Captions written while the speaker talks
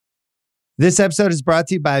This episode is brought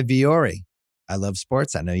to you by Viore. I love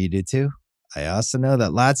sports. I know you do too. I also know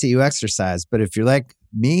that lots of you exercise, but if you're like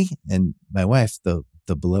me and my wife, the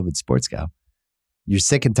beloved sports gal, you're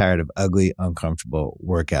sick and tired of ugly, uncomfortable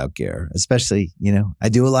workout gear. Especially, I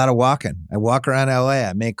do a lot of walking. I walk around LA.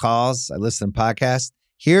 I make calls. I listen to podcasts.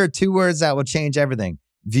 Here are two words that will change everything.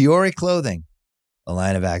 Viore Clothing, a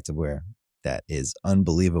line of activewear that is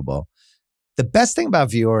unbelievable. The best thing about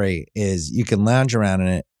Viore is you can lounge around in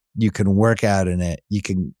it. You can work out in it. You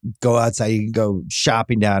can go outside. You can go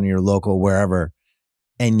shopping down in your local wherever.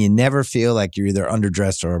 And you never feel like you're either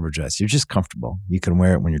underdressed or overdressed. You're just comfortable. You can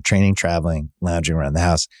wear it when you're training, traveling, lounging around the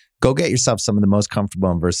house. Go get yourself some of the most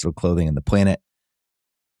comfortable and versatile clothing on the planet.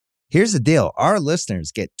 Here's the deal. Our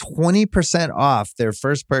listeners get 20% off their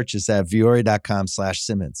first purchase at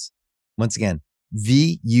Viore.com/Simmons. Once again,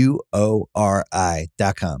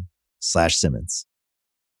 VUORI.com/Simmons.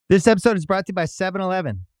 This episode is brought to you by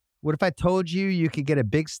 7-Eleven. What if I told you could get a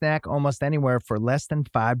big snack almost anywhere for less than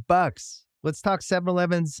 $5? Let's talk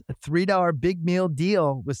 7-Eleven's $3 big meal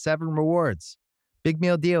deal with 7 rewards. Big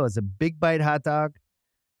meal deal is a big bite hot dog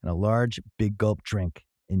and a large big gulp drink,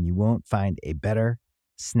 and you won't find a better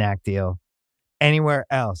snack deal anywhere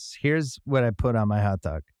else. Here's what I put on my hot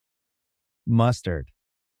dog. Mustard.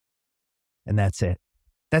 And that's it.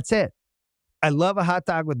 That's it. I love a hot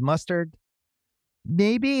dog with mustard.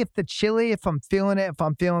 Maybe if I'm feeling it, if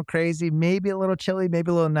I'm feeling crazy, maybe a little chili,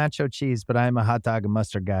 maybe a little nacho cheese, but I'm a hot dog and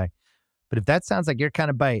mustard guy. But if that sounds like your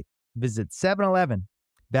kind of bite, visit 7-Eleven,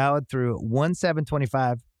 valid through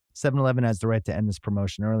 1/7/25. 7-Eleven has the right to end this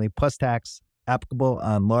promotion early, plus tax, applicable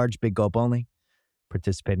on large big gulp only.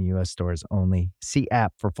 Participating U.S. stores only. See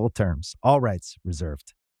app for full terms. All rights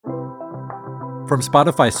reserved. From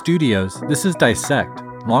Spotify Studios, this is Dissect,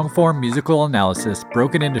 long-form musical analysis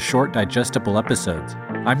broken into short, digestible episodes.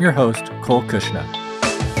 I'm your host, Cole Kushner.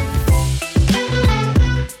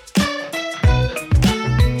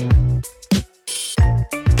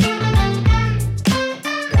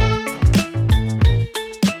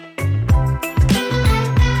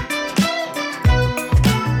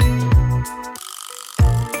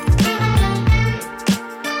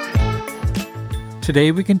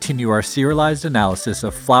 Today we continue our serialized analysis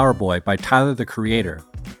of Flower Boy by Tyler, the Creator.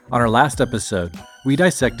 On our last episode, we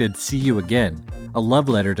dissected See You Again, a love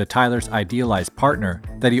letter to Tyler's idealized partner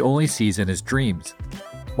that he only sees in his dreams.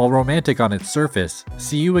 While romantic on its surface,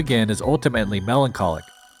 See You Again is ultimately melancholic,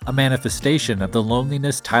 a manifestation of the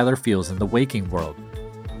loneliness Tyler feels in the waking world.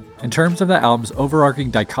 In terms of the album's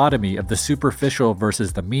overarching dichotomy of the superficial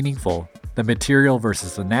versus the meaningful, the material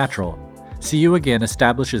versus the natural, See You Again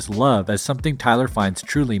establishes love as something Tyler finds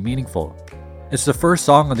truly meaningful. It's the first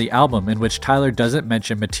song on the album in which Tyler doesn't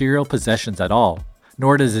mention material possessions at all,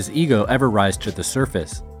 nor does his ego ever rise to the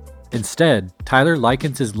surface. Instead, Tyler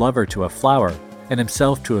likens his lover to a flower and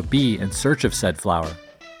himself to a bee in search of said flower.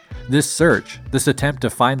 This search, this attempt to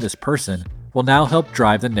find this person, will now help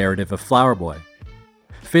drive the narrative of Flower Boy.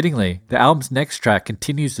 Fittingly, the album's next track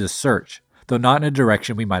continues this search, though not in a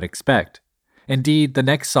direction we might expect. Indeed, the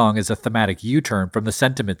next song is a thematic U-turn from the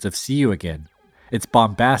sentiments of See You Again. It's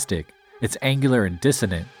bombastic, it's angular and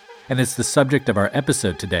dissonant, and it's the subject of our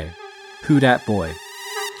episode today. Who Dat Boy?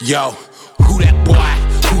 Yo, who that boy?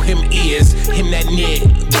 Who him is? Him that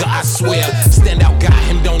nigga, I swear. Stand out guy,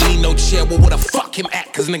 him don't need no chair. Well, where the fuck him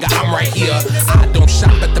at? Cause nigga, I'm right here. I don't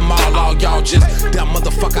shop at the mall, all y'all just dumb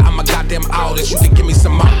motherfucker, I'm a goddamn artist. You can give me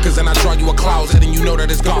some markers and I draw you a closet. And you know that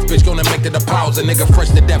this golf bitch gonna make the deposit. Nigga fresh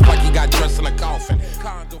to death like he got dressed in a coffin.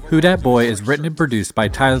 Who Dat Boy is written and produced by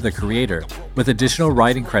Tyler, the Creator, with additional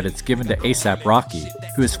writing credits given to A$AP Rocky,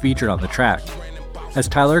 who is featured on the track. As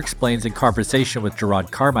Tyler explains in conversation with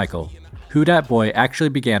Gerard Carmichael, Who Dat Boy actually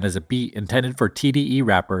began as a beat intended for TDE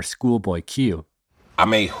rapper Schoolboy Q. I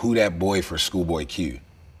made Who Dat Boy for Schoolboy Q.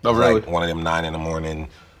 Oh, really? Like one of them 9 a.m,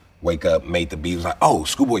 wake up, made the beat. Was like, oh,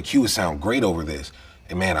 Schoolboy Q would sound great over this.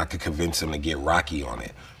 And man, I could convince him to get Rocky on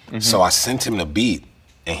it. Mm-hmm. So I sent him the beat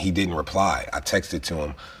and he didn't reply. I texted to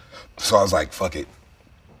him. So I was like, fuck it.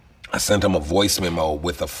 I sent him a voice memo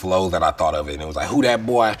with a flow that I thought of it, and it was like, who that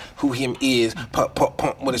boy, who him is, pump,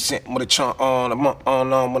 with a cent, with a chant on, a month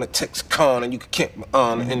on, when a text con, and you could keep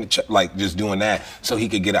on in the like just doing that so he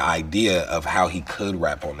could get an idea of how he could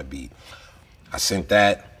rap on the beat. I sent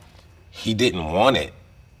that. He didn't want it,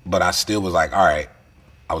 but I still was like, all right.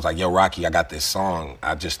 I was like, yo, Rocky, I got this song.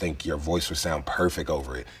 I just think your voice would sound perfect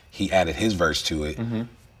over it. He added his verse to it. Mm-hmm.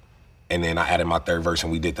 And then I added my third verse,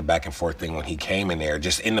 and we did the back and forth thing when he came in there,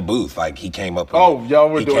 just in the booth. Like, he came up. Oh, y'all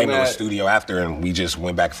were doing that? He came to the studio after, and we just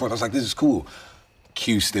went back and forth. I was like, this is cool.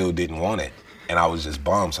 Q still didn't want it, and I was just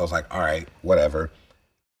bummed. So I was like, all right, whatever.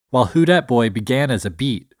 While Who Dat Boy began as a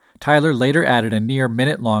beat, Tyler later added a near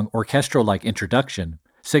minute-long orchestral-like introduction,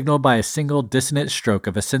 signaled by a single dissonant stroke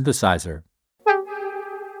of a synthesizer.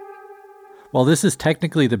 While this is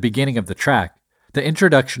technically the beginning of the track, the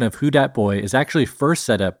introduction of Who Dat Boy is actually first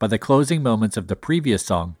set up by the closing moments of the previous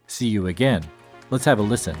song, See You Again. Let's have a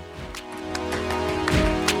listen.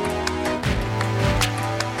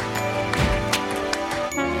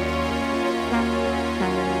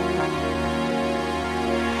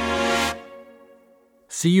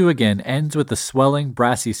 See You Again ends with the swelling,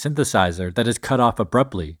 brassy synthesizer that is cut off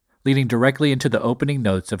abruptly, leading directly into the opening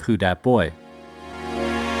notes of Who Dat Boy.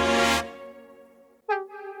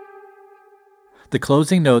 The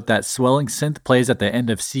closing note that swelling synth plays at the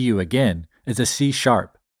end of See You Again is a C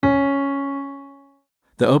sharp.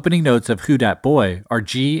 The opening notes of Who Dat Boy are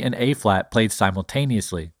G and A flat played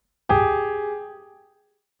simultaneously.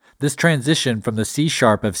 This transition from the C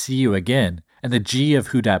sharp of See You Again and the G of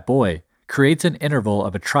Who Dat Boy creates an interval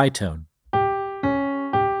of a tritone.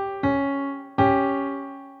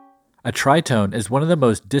 A tritone is one of the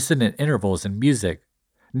most dissonant intervals in music.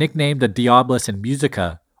 Nicknamed the Diabolus in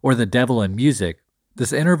Musica, or the devil in music,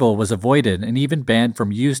 this interval was avoided and even banned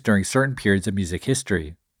from use during certain periods of music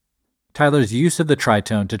history. Tyler's use of the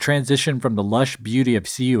tritone to transition from the lush beauty of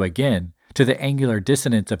See You Again to the angular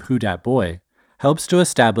dissonance of Who Dat Boy helps to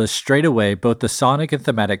establish straight away both the sonic and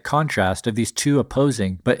thematic contrast of these two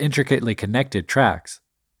opposing but intricately connected tracks.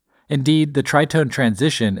 Indeed, the tritone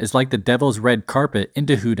transition is like the devil's red carpet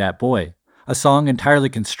into Who Dat Boy, a song entirely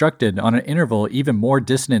constructed on an interval even more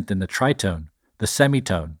dissonant than the tritone, the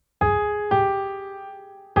semitone.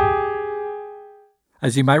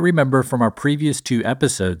 As you might remember from our previous two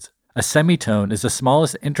episodes, a semitone is the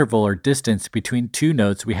smallest interval or distance between two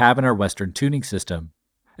notes we have in our Western tuning system.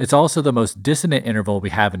 It's also the most dissonant interval we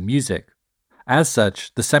have in music. As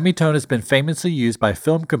such, the semitone has been famously used by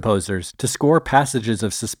film composers to score passages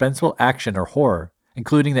of suspenseful action or horror,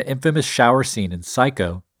 including the infamous shower scene in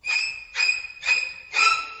Psycho,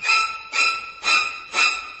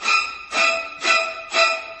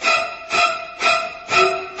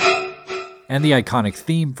 and the iconic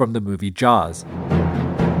theme from the movie Jaws.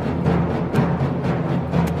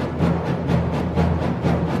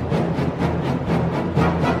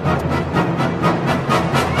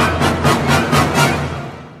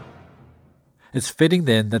 It's fitting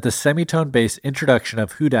then that the semitone-based introduction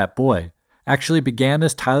of Who Dat Boy actually began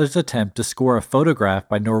as Tyler's attempt to score a photograph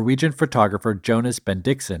by Norwegian photographer Jonas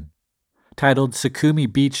Bendixen. Titled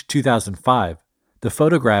Sukhumi Beach 2005, the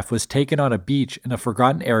photograph was taken on a beach in a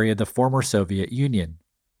forgotten area of the former Soviet Union.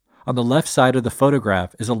 On the left side of the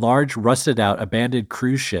photograph is a large rusted-out abandoned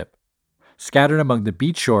cruise ship. Scattered among the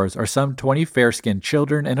beach shores are some 20 fair-skinned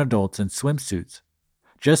children and adults in swimsuits.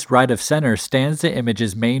 Just right of center stands the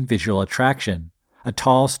image's main visual attraction, a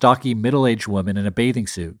tall, stocky, middle-aged woman in a bathing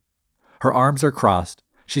suit. Her arms are crossed,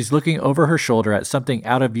 she's looking over her shoulder at something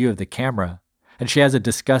out of view of the camera, and she has a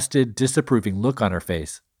disgusted, disapproving look on her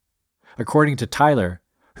face. According to Tyler,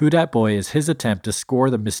 Who Dat Boy is his attempt to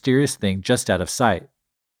score the mysterious thing just out of sight.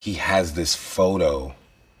 He has this photo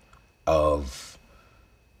of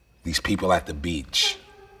these people at the beach,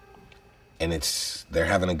 and they're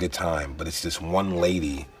having a good time, but it's this one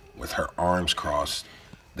lady with her arms crossed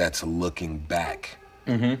that's looking back.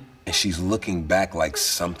 Mm-hmm. And she's looking back like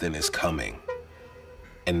something is coming.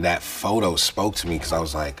 And that photo spoke to me because I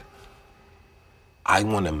was like, I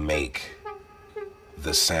want to make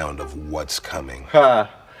the sound of what's coming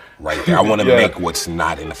right there. I want to make what's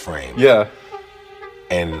not in the frame. Yeah.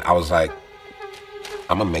 And I was like,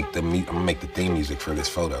 I'm gonna make the theme music for this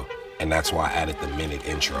photo. And that's why I added the minute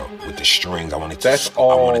intro with the strings. I wanted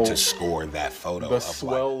to score that photo.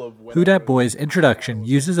 Who Dat Boy's introduction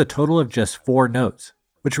uses a total of just 4 notes,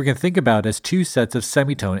 which we can think about as 2 sets of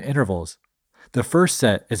semitone intervals. The first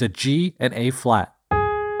set is a G and A flat.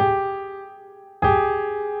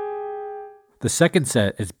 The second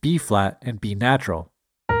set is B flat and B natural.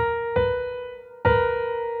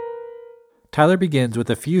 Tyler begins with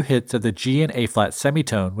a few hits of the G and A flat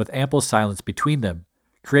semitone with ample silence between them,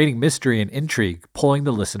 creating mystery and intrigue, pulling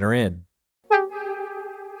the listener in.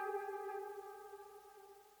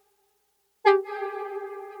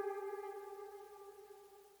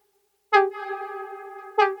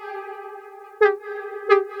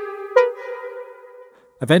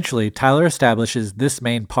 Eventually, Tyler establishes this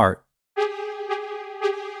main part.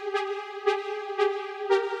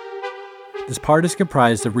 This part is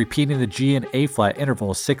comprised of repeating the G and A flat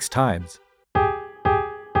interval 6 times.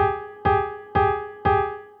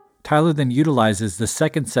 Tyler then utilizes the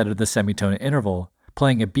second set of the semitone interval,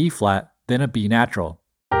 playing a B flat, then a B natural.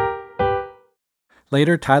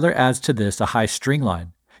 Later, Tyler adds to this a high string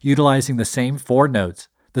line, utilizing the same 4 notes,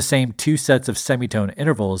 the same 2 sets of semitone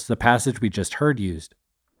intervals the passage we just heard used.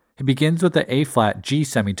 It begins with the A-flat G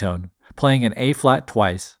semitone, playing an A-flat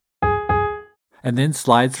twice, and then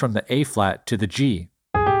slides from the A-flat to the G.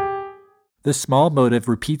 This small motive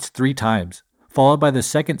repeats 3 times, followed by the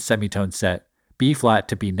second semitone set, B-flat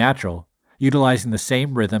to B natural, utilizing the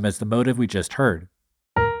same rhythm as the motive we just heard.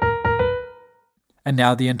 And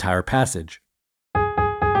now the entire passage.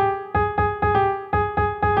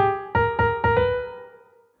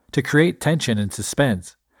 To create tension and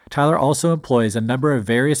suspense, Tyler also employs a number of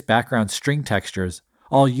various background string textures,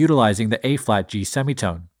 all utilizing the A-flat G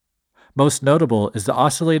semitone. Most notable is the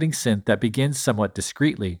oscillating synth that begins somewhat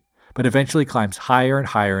discreetly, but eventually climbs higher and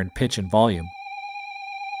higher in pitch and volume.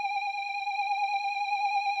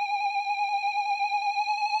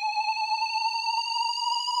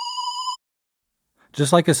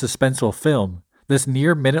 Just like a suspenseful film, this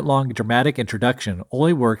near minute-long dramatic introduction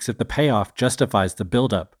only works if the payoff justifies the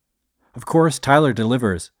build-up. Of course, Tyler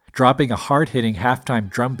delivers, dropping a hard-hitting halftime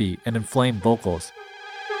drum beat and inflamed vocals.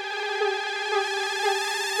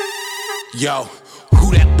 Yo,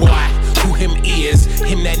 who that boy? Who him is?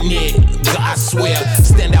 Him that nigga, I swear.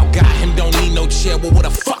 Stand out guy, him don't need no chair. Well, where the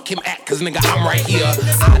fuck him at? Cause nigga, I'm right here.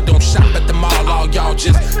 I don't shop at the mall, all y'all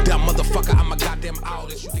just dumb motherfucker. I'm a goddamn owl.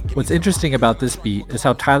 What's interesting about this beat is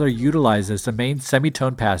how Tyler utilizes the main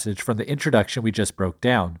semitone passage from the introduction we just broke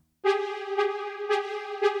down.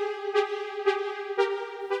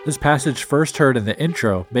 This passage, first heard in the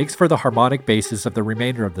intro, makes for the harmonic basis of the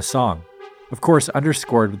remainder of the song, of course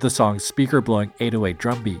underscored with the song's speaker-blowing 808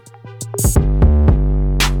 drum beat.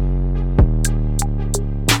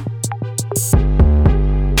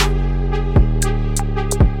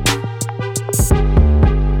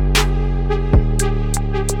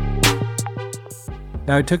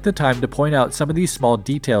 Now I took the time to point out some of these small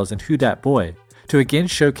details in Who Dat Boy to again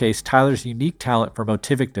showcase Tyler's unique talent for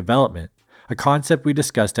motivic development, a concept we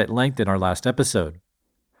discussed at length in our last episode.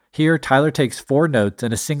 Here, Tyler takes 4 notes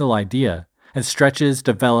and a single idea and stretches,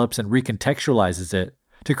 develops, and recontextualizes it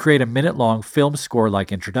to create a minute-long film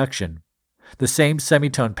score-like introduction. The same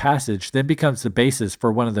semitone passage then becomes the basis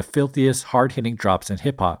for one of the filthiest, hard-hitting drops in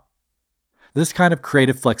hip-hop. This kind of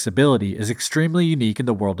creative flexibility is extremely unique in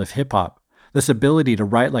the world of hip-hop. This ability to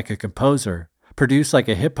write like a composer, produce like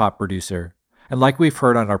a hip-hop producer, and like we've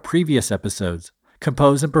heard on our previous episodes,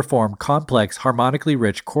 compose and perform complex, harmonically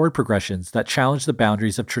rich chord progressions that challenge the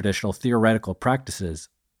boundaries of traditional theoretical practices.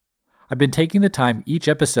 I've been taking the time each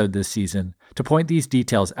episode this season to point these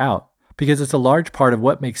details out because it's a large part of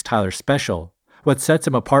what makes Tyler special, what sets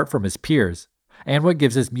him apart from his peers, and what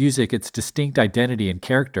gives his music its distinct identity and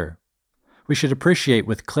character. We should appreciate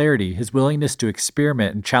with clarity his willingness to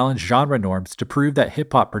experiment and challenge genre norms to prove that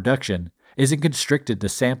hip-hop production isn't constricted to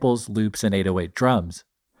samples, loops, and 808 drums.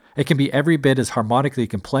 It can be every bit as harmonically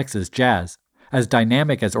complex as jazz, as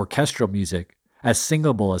dynamic as orchestral music, as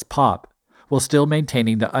singable as pop, while still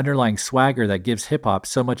maintaining the underlying swagger that gives hip-hop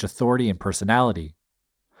so much authority and personality.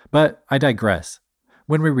 But I digress.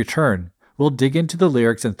 When we return, we'll dig into the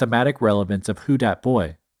lyrics and thematic relevance of Who Dat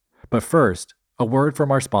Boy. But first, a word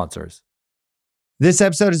from our sponsors. This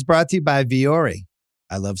episode is brought to you by Viore.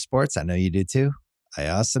 I love sports. I know you do too. I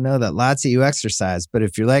also know that lots of you exercise, but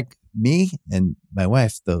if you're like me and my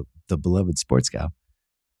wife, the beloved sports gal,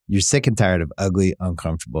 you're sick and tired of ugly,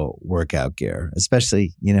 uncomfortable workout gear.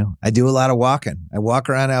 Especially, I do a lot of walking. I walk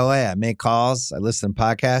around LA. I make calls. I listen to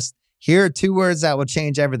podcasts. Here are 2 words that will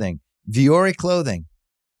change everything. Viore Clothing,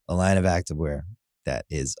 a line of activewear that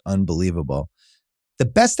is unbelievable. The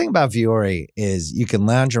best thing about Viore is you can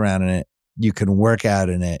lounge around in it. You can work out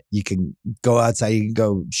in it. You can go outside. You can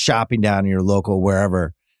go shopping down in your local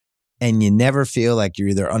wherever. And you never feel like you're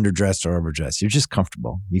either underdressed or overdressed. You're just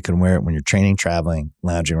comfortable. You can wear it when you're training, traveling,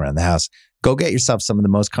 lounging around the house. Go get yourself some of the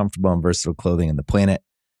most comfortable and versatile clothing on the planet.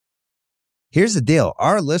 Here's the deal.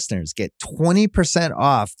 Our listeners get 20%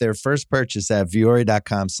 off their first purchase at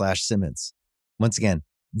Viore.com/Simmons. Once again,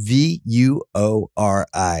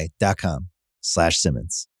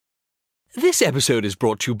 VUORI.com/Simmons. This episode is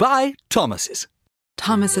brought to you by Thomas's.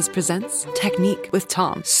 Thomas's presents Technique with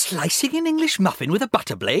Tom. Slicing an English muffin with a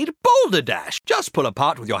butter blade? Boulder Dash! Just pull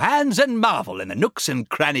apart with your hands and marvel in the nooks and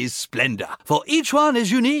crannies' splendor. For each one is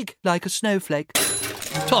unique like a snowflake.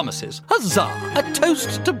 Thomas's, huzzah! A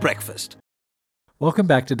toast to breakfast. Welcome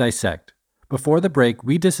back to Dissect. Before the break,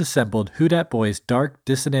 we disassembled Who Dat Boy's dark,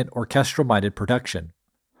 dissonant, orchestral-minded production.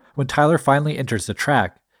 When Tyler finally enters the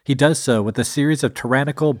track, he does so with a series of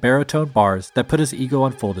tyrannical baritone bars that put his ego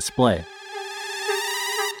on full display.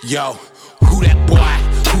 Yo, who that boy?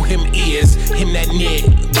 Who him is? Him that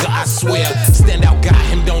nigga, I swear. Stand out guy,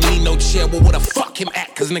 him don't need no chair. Well, where the fuck him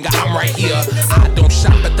at? Cause nigga, I'm right here. I don't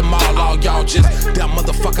shop at the mall, all y'all just dumb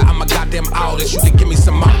motherfucker. I'm a goddamn artist. You can give me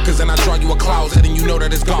some markers and I draw you a closet. And you know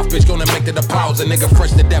that this golf bitch gonna make the deposit. Nigga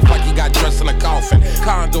fresh to death like he got dressed in a coffin.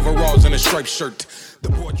 Cons overalls and a striped shirt. The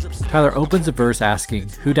boy drips. Tyler opens the verse asking,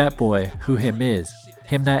 who dat boy, who him is?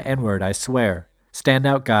 Him that N-word, I swear.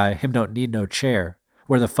 Standout guy, him don't need no chair.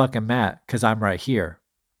 Where the fuck am at? Cause I'm right here.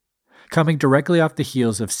 Coming directly off the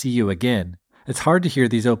heels of See You Again, it's hard to hear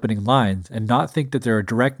these opening lines and not think that they're a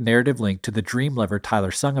direct narrative link to the dream lover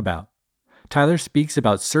Tyler sung about. Tyler speaks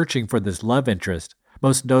about searching for this love interest,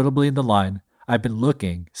 most notably in the line, I've been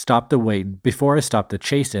looking, stopped the waitin', before I stopped the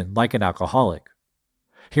chasin' like an alcoholic.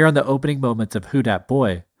 Here on the opening moments of Who Dat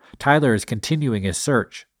Boy, Tyler is continuing his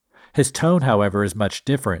search. His tone, however, is much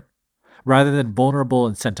different. Rather than vulnerable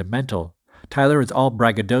and sentimental, Tyler is all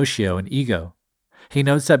braggadocio and ego. He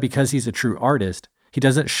notes that because he's a true artist, he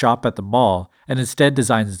doesn't shop at the mall and instead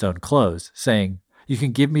designs his own clothes, saying, you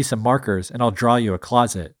can give me some markers and I'll draw you a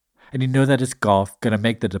closet, and you know that it's golf gonna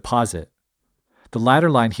make the deposit. The latter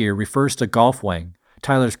line here refers to Golf Wang,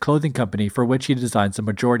 Tyler's clothing company for which he designs the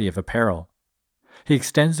majority of apparel. He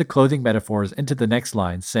extends the clothing metaphors into the next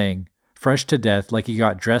line, saying, fresh to death like he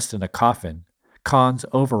got dressed in a coffin, cons,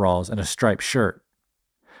 overalls, and a striped shirt.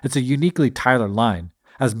 It's a uniquely Tyler line,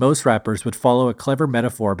 as most rappers would follow a clever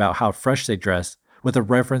metaphor about how fresh they dress with a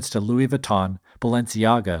reference to Louis Vuitton,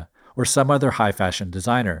 Balenciaga, or some other high fashion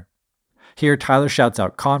designer. Here Tyler shouts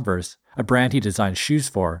out Converse, a brand he designed shoes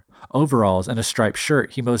for, overalls, and a striped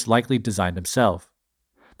shirt he most likely designed himself.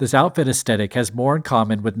 This outfit aesthetic has more in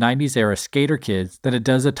common with 90s era skater kids than it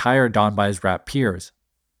does attire donned by his rap peers.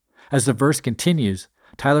 As the verse continues,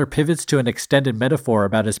 Tyler pivots to an extended metaphor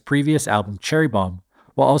about his previous album Cherry Bomb,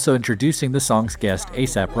 while also introducing the song's guest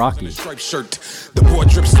A$AP Rocky. The boy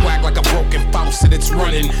drips swag like a broken faucet, it's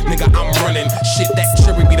running. Nigga, I'm running. Shit, that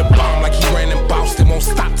cherry be the bomb like he ran in Boston. Won't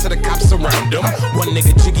stop till the cops around him. One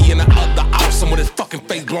nigga jiggy and the other awesome with his fucking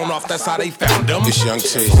face blown off, that's how they found him. This young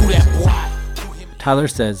T. Who that boy? Tyler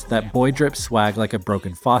says that boy drips swag like a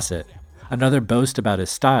broken faucet, another boast about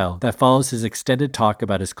his style that follows his extended talk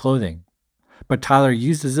about his clothing. But Tyler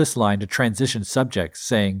uses this line to transition subjects,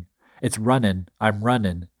 saying, it's runnin', I'm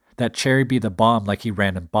runnin', that cherry be the bomb like he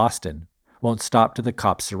ran in Boston, won't stop till the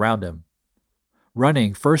cops surround him.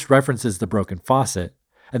 Running first references the broken faucet,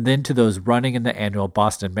 and then to those running in the annual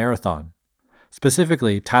Boston Marathon.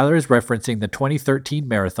 Specifically, Tyler is referencing the 2013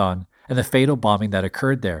 marathon and the fatal bombing that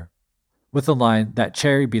occurred there. With the line, that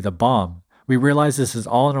cherry be the bomb, we realize this is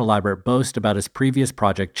all an elaborate boast about his previous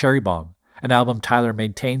project Cherry Bomb, an album Tyler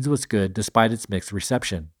maintains was good despite its mixed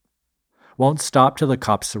reception. Won't stop till the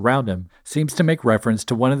cops surround him seems to make reference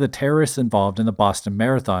to one of the terrorists involved in the Boston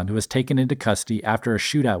Marathon who was taken into custody after a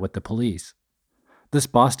shootout with the police. This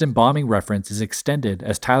Boston bombing reference is extended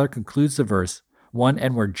as Tyler concludes the verse, one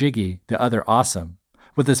N-word jiggy, the other awesome,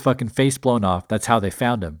 with his fucking face blown off, that's how they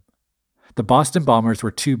found him. The Boston bombers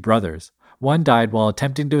were two brothers. One died while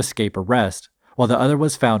attempting to escape arrest, while the other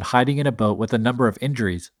was found hiding in a boat with a number of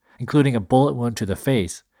injuries, including a bullet wound to the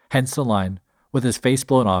face, hence the line, with his face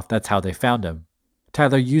blown off, that's how they found him.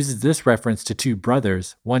 Tyler uses this reference to two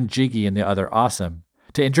brothers, one Jiggy and the other Awesome,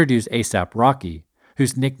 to introduce A$AP Rocky,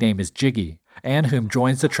 whose nickname is Jiggy, and whom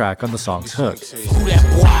joins the track on the song's hook. Who that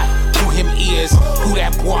boy? Who him is? Who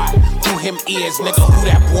that boy? Who him is? Nigga, who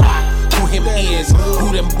that boy? Who him is?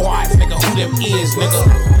 Who them boys? Nigga, who them is?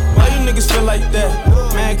 Nigga. Why you niggas feel like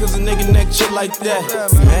that? Man, cause a nigga neck shit like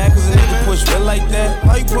that. Man, cause a nigga push feel like that.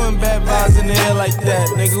 Why you putting bad vibes in the air like that?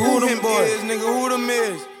 Nigga, who them boys? Nigga, who them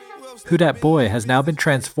is? Who Dat Boy has now been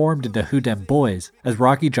transformed into Who Dem Boys as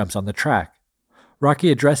Rocky jumps on the track.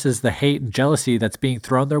 Rocky addresses the hate and jealousy that's being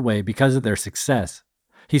thrown their way because of their success.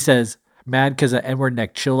 He says, mad cause a N-word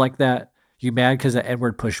neck chill like that? You mad cause a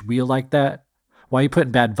N-word push wheel like that? Why you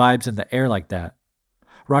putting bad vibes in the air like that?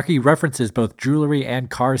 Rocky references both jewelry and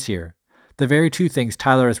cars here, the very two things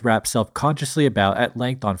Tyler has rapped self-consciously about at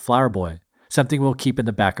length on Flower Boy, something we'll keep in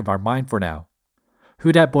the back of our mind for now.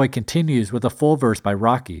 Who Dat Boy continues with a full verse by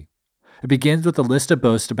Rocky. It begins with a list of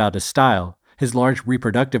boasts about his style, his large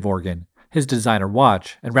reproductive organ, his designer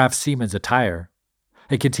watch, and Raf Simons' attire.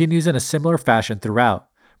 It continues in a similar fashion throughout,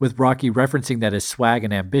 with Rocky referencing that his swag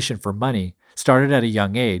and ambition for money started at a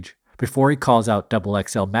young age, before he calls out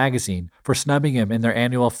XXL Magazine for snubbing him in their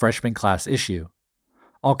annual freshman class issue.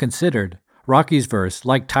 All considered, Rocky's verse,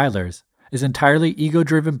 like Tyler's, is entirely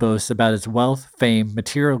ego-driven boasts about his wealth, fame,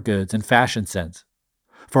 material goods, and fashion sense.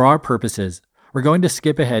 For our purposes, we're going to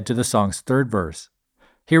skip ahead to the song's third verse.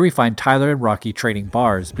 Here we find Tyler and Rocky trading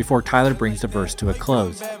bars before Tyler brings the verse to a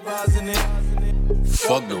close.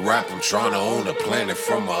 Fuck the rap, I'm trying to own a planet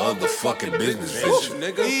from my other fucking business vision.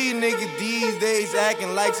 These niggas these days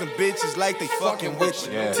acting like some bitches like they fucking with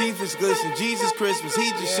you. Teeth is glisten, Jesus Christmas, he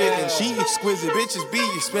just shit and she exquisite. Bitches be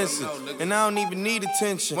expensive, and I don't even need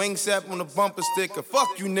attention. Wing sap on the bumper sticker,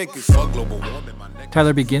 fuck you niggas. Fuck global warming, my nigga.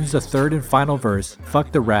 Tyler begins the third and final verse,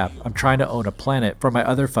 fuck the rap, I'm trying to own a planet for my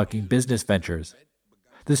other fucking business ventures.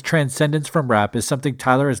 This transcendence from rap is something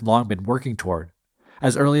Tyler has long been working toward.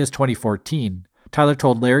 As early as 2014, Tyler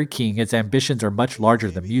told Larry King his ambitions are much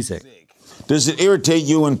larger than music. Does it irritate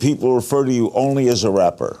you when people refer to you only as a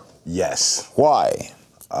rapper? Yes. Why?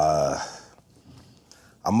 I'm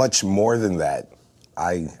much more than that.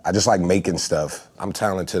 I just like making stuff. I'm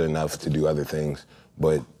talented enough to do other things,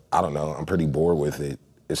 but I don't know, I'm pretty bored with it.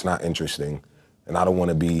 It's not interesting. And I don't want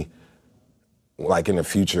to be, like in the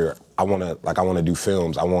future, I want to do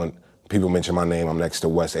films. I want people mention my name, I'm next to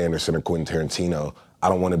Wes Anderson or Quentin Tarantino. I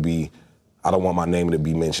don't want my name to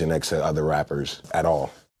be mentioned next to other rappers at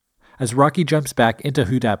all. As Rocky jumps back into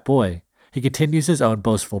Who Dat Boy, he continues his own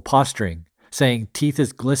boastful posturing, saying teeth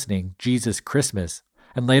is glistening, Jesus Christmas,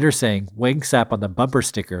 and later saying Wang Sap on the bumper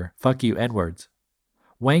sticker, fuck you N-words.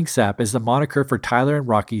 Wang Sap is the moniker for Tyler and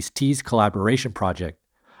Rocky's Tease collaboration project,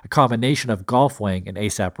 a combination of Golf Wang and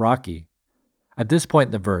ASAP Rocky. At this point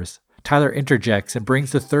in the verse, Tyler interjects and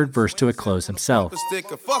brings the third verse to a close himself.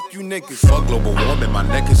 Fuck you niggas. Fuck global warming, my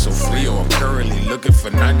neck is so frio. I'm currently looking for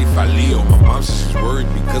 95 Leo. My mom says she's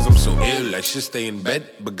worried because I'm so ill. I should stay in bed,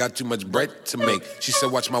 but got too much bread to make. She said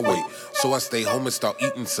watch my weight, so I stay home and start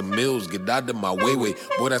eating some meals. Get out of my way.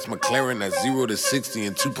 Boy, that's McLaren at 0 to 60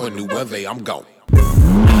 and 2.9. I'm gone.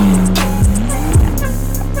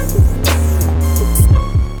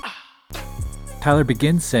 Tyler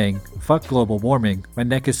begins saying, fuck global warming, my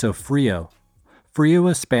neck is so frio. Frio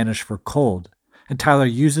is Spanish for cold, and Tyler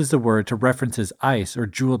uses the word to reference his ice or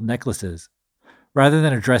jeweled necklaces. Rather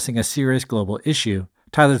than addressing a serious global issue,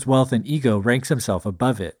 Tyler's wealth and ego ranks himself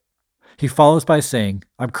above it. He follows by saying,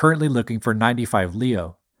 I'm currently looking for 95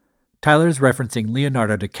 Leo. Tyler is referencing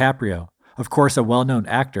Leonardo DiCaprio, of course a well-known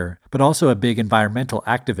actor, but also a big environmental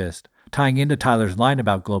activist, tying into Tyler's line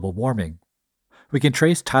about global warming. We can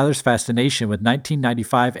trace Tyler's fascination with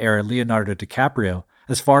 1995-era Leonardo DiCaprio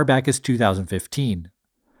as far back as 2015.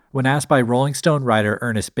 When asked by Rolling Stone writer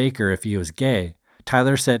Ernest Baker if he was gay,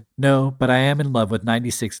 Tyler said, no, but I am in love with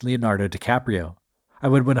 96 Leonardo DiCaprio. I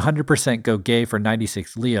would 100% go gay for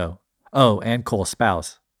 96 Leo. Oh, and Cole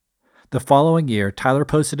Sprouse. The following year, Tyler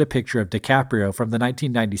posted a picture of DiCaprio from the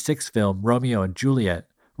 1996 film Romeo and Juliet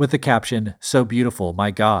with the caption, so beautiful,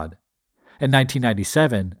 my God. In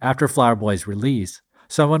 1997, after Flower Boy's release,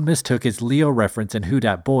 someone mistook his Leo reference in Who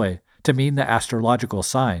Dat Boy to mean the astrological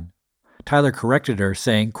sign. Tyler corrected her,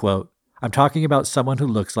 saying, quote, I'm talking about someone who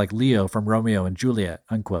looks like Leo from Romeo and Juliet,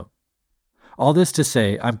 unquote. All this to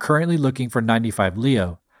say, I'm currently looking for 95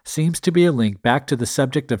 Leo seems to be a link back to the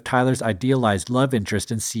subject of Tyler's idealized love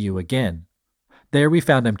interest in See You Again. There we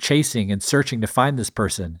found him chasing and searching to find this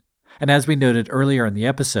person, and as we noted earlier in the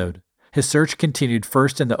episode, his search continued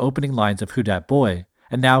first in the opening lines of Who Dat Boy,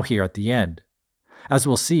 and now here at the end. As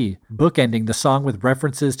we'll see, bookending the song with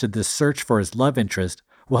references to this search for his love interest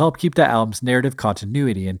will help keep the album's narrative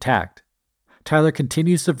continuity intact. Tyler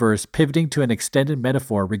continues the verse, pivoting to an extended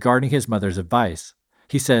metaphor regarding his mother's advice.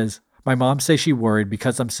 He says, my mom says she worried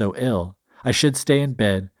because I'm so ill. I should stay in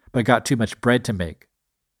bed, but got too much bread to make.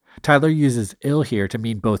 Tyler uses ill here to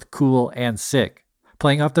mean both cool and sick,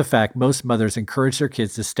 playing off the fact most mothers encourage their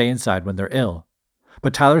kids to stay inside when they're ill.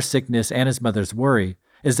 But Tyler's sickness and his mother's worry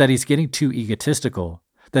is that he's getting too egotistical,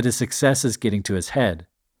 that his success is getting to his head.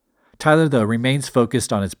 Tyler, though, remains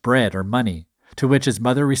focused on his bread or money, to which his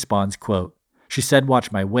mother responds, quote, she said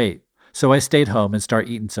watch my weight, so I stayed home and start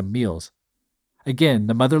eating some meals. Again,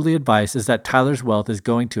 the motherly advice is that Tyler's wealth is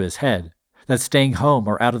going to his head, that staying home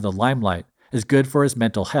or out of the limelight is good for his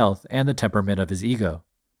mental health and the temperament of his ego.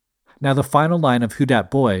 Now, the final line of Who Dat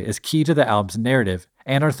Boy is key to the album's narrative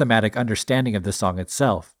and our thematic understanding of the song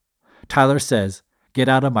itself. Tyler says, get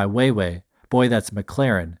out of my way, boy that's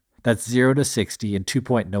McLaren, that's 0 to 60 in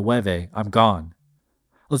 2.9, I'm gone.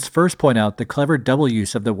 Let's first point out the clever double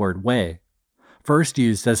use of the word way. First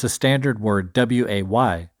used as the standard word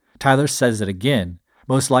way, Tyler says it again,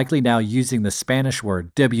 most likely now using the Spanish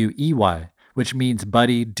word wey, which means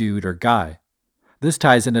buddy, dude, or guy. This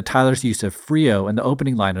ties into Tyler's use of frio in the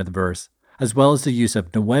opening line of the verse, as well as the use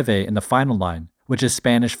of nueve in the final line, which is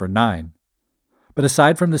Spanish for 9. But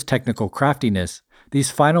aside from this technical craftiness,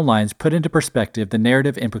 these final lines put into perspective the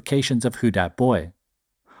narrative implications of Who Dat Boy.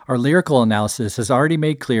 Our lyrical analysis has already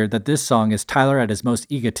made clear that this song is Tyler at his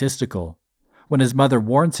most egotistical. When his mother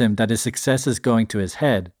warns him that his success is going to his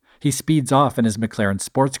head, He speeds off in his McLaren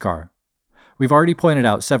sports car. We've already pointed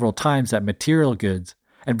out several times that material goods,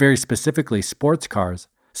 and very specifically sports cars,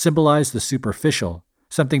 symbolize the superficial,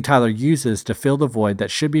 something Tyler uses to fill the void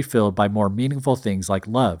that should be filled by more meaningful things like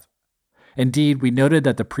love. Indeed, we noted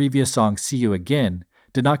that the previous song See You Again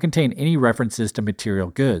did not contain any references to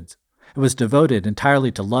material goods. It was devoted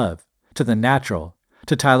entirely to love, to the natural,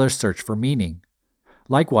 to Tyler's search for meaning.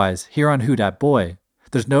 Likewise, here on Who Dat Boy,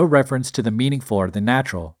 there's no reference to the meaningful or the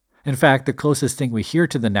natural. In fact, the closest thing we hear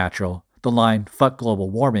to the natural, the line, "Fuck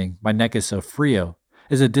global warming, my neck is so frio,"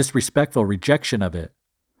 is a disrespectful rejection of it.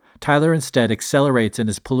 Tyler instead accelerates in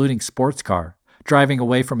his polluting sports car, driving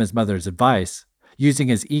away from his mother's advice, using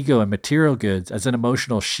his ego and material goods as an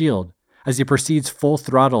emotional shield as he proceeds full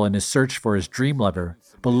throttle in his search for his dream lover,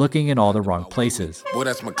 but looking in all the wrong places. Boy,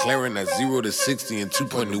 that's McLaren at 0 to 60 in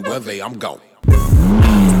 2.9. I'm gone.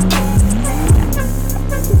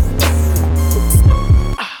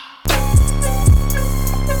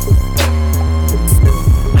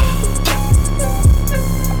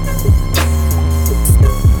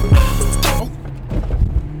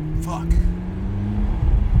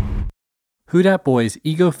 Who Dat Boy's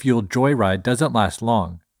ego-fueled joyride doesn't last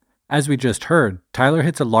long. As we just heard, Tyler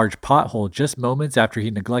hits a large pothole just moments after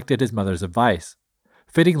he neglected his mother's advice.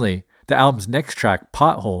 Fittingly, the album's next track,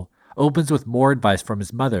 Pothole, opens with more advice from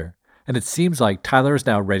his mother, and it seems like Tyler is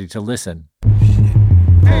now ready to listen.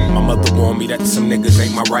 My mother warned me that some niggas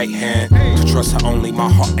ain't my right hand. To trust her only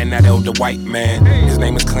my heart and that elder white man. His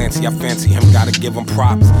name is Clancy, I fancy him, gotta give him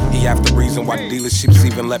props. He half the reason why dealerships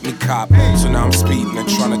even let me cop. So now I'm speeding and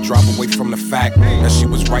trying to drive away from the fact that she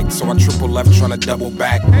was right, so I triple left trying to double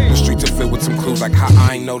back. The streets are filled with some clues like how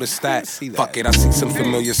I ain't noticed that. Fuck it, I see some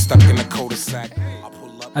familiar stuck in the cul-de-sac.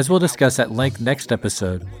 As we'll discuss at length next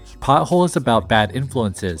episode, Pothole is about bad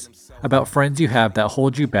influences, about friends you have that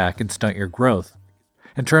hold you back and stunt your growth.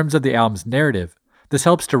 In terms of the album's narrative, this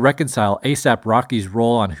helps to reconcile A$AP Rocky's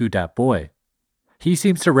role on Who Dat Boy. He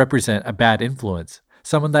seems to represent a bad influence,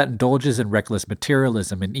 someone that indulges in reckless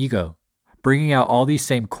materialism and ego, bringing out all these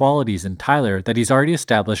same qualities in Tyler that he's already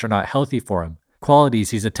established are not healthy for him, qualities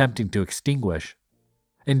he's attempting to extinguish.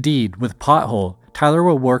 Indeed, with Pothole, Tyler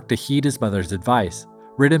will work to heed his mother's advice,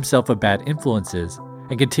 rid himself of bad influences,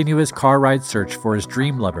 and continue his car ride search for his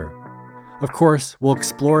dream lover. Of course, we'll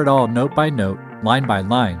explore it all note by note, line by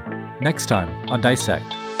line, next time on Dissect.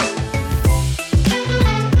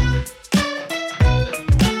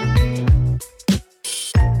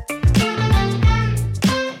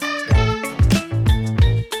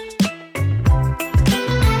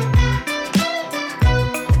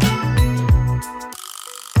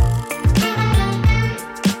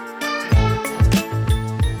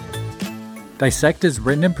 Dissect is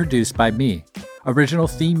written and produced by me. Original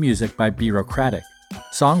theme music by Bureaucratic.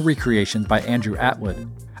 Song recreations by Andrew Atwood.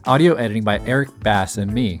 Audio editing by Eric Bass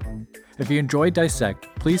and me. If you enjoyed Dissect,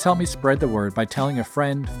 please help me spread the word by telling a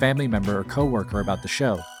friend, family member, or coworker about the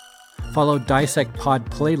show. Follow Dissect Pod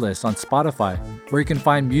playlists on Spotify, where you can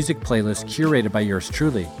find music playlists curated by yours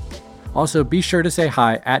truly. Also, be sure to say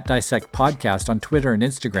hi at Dissect Podcast on Twitter and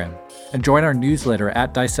Instagram, and join our newsletter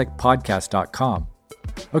at dissectpodcast.com.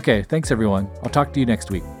 Okay, thanks everyone. I'll talk to you next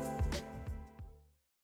week.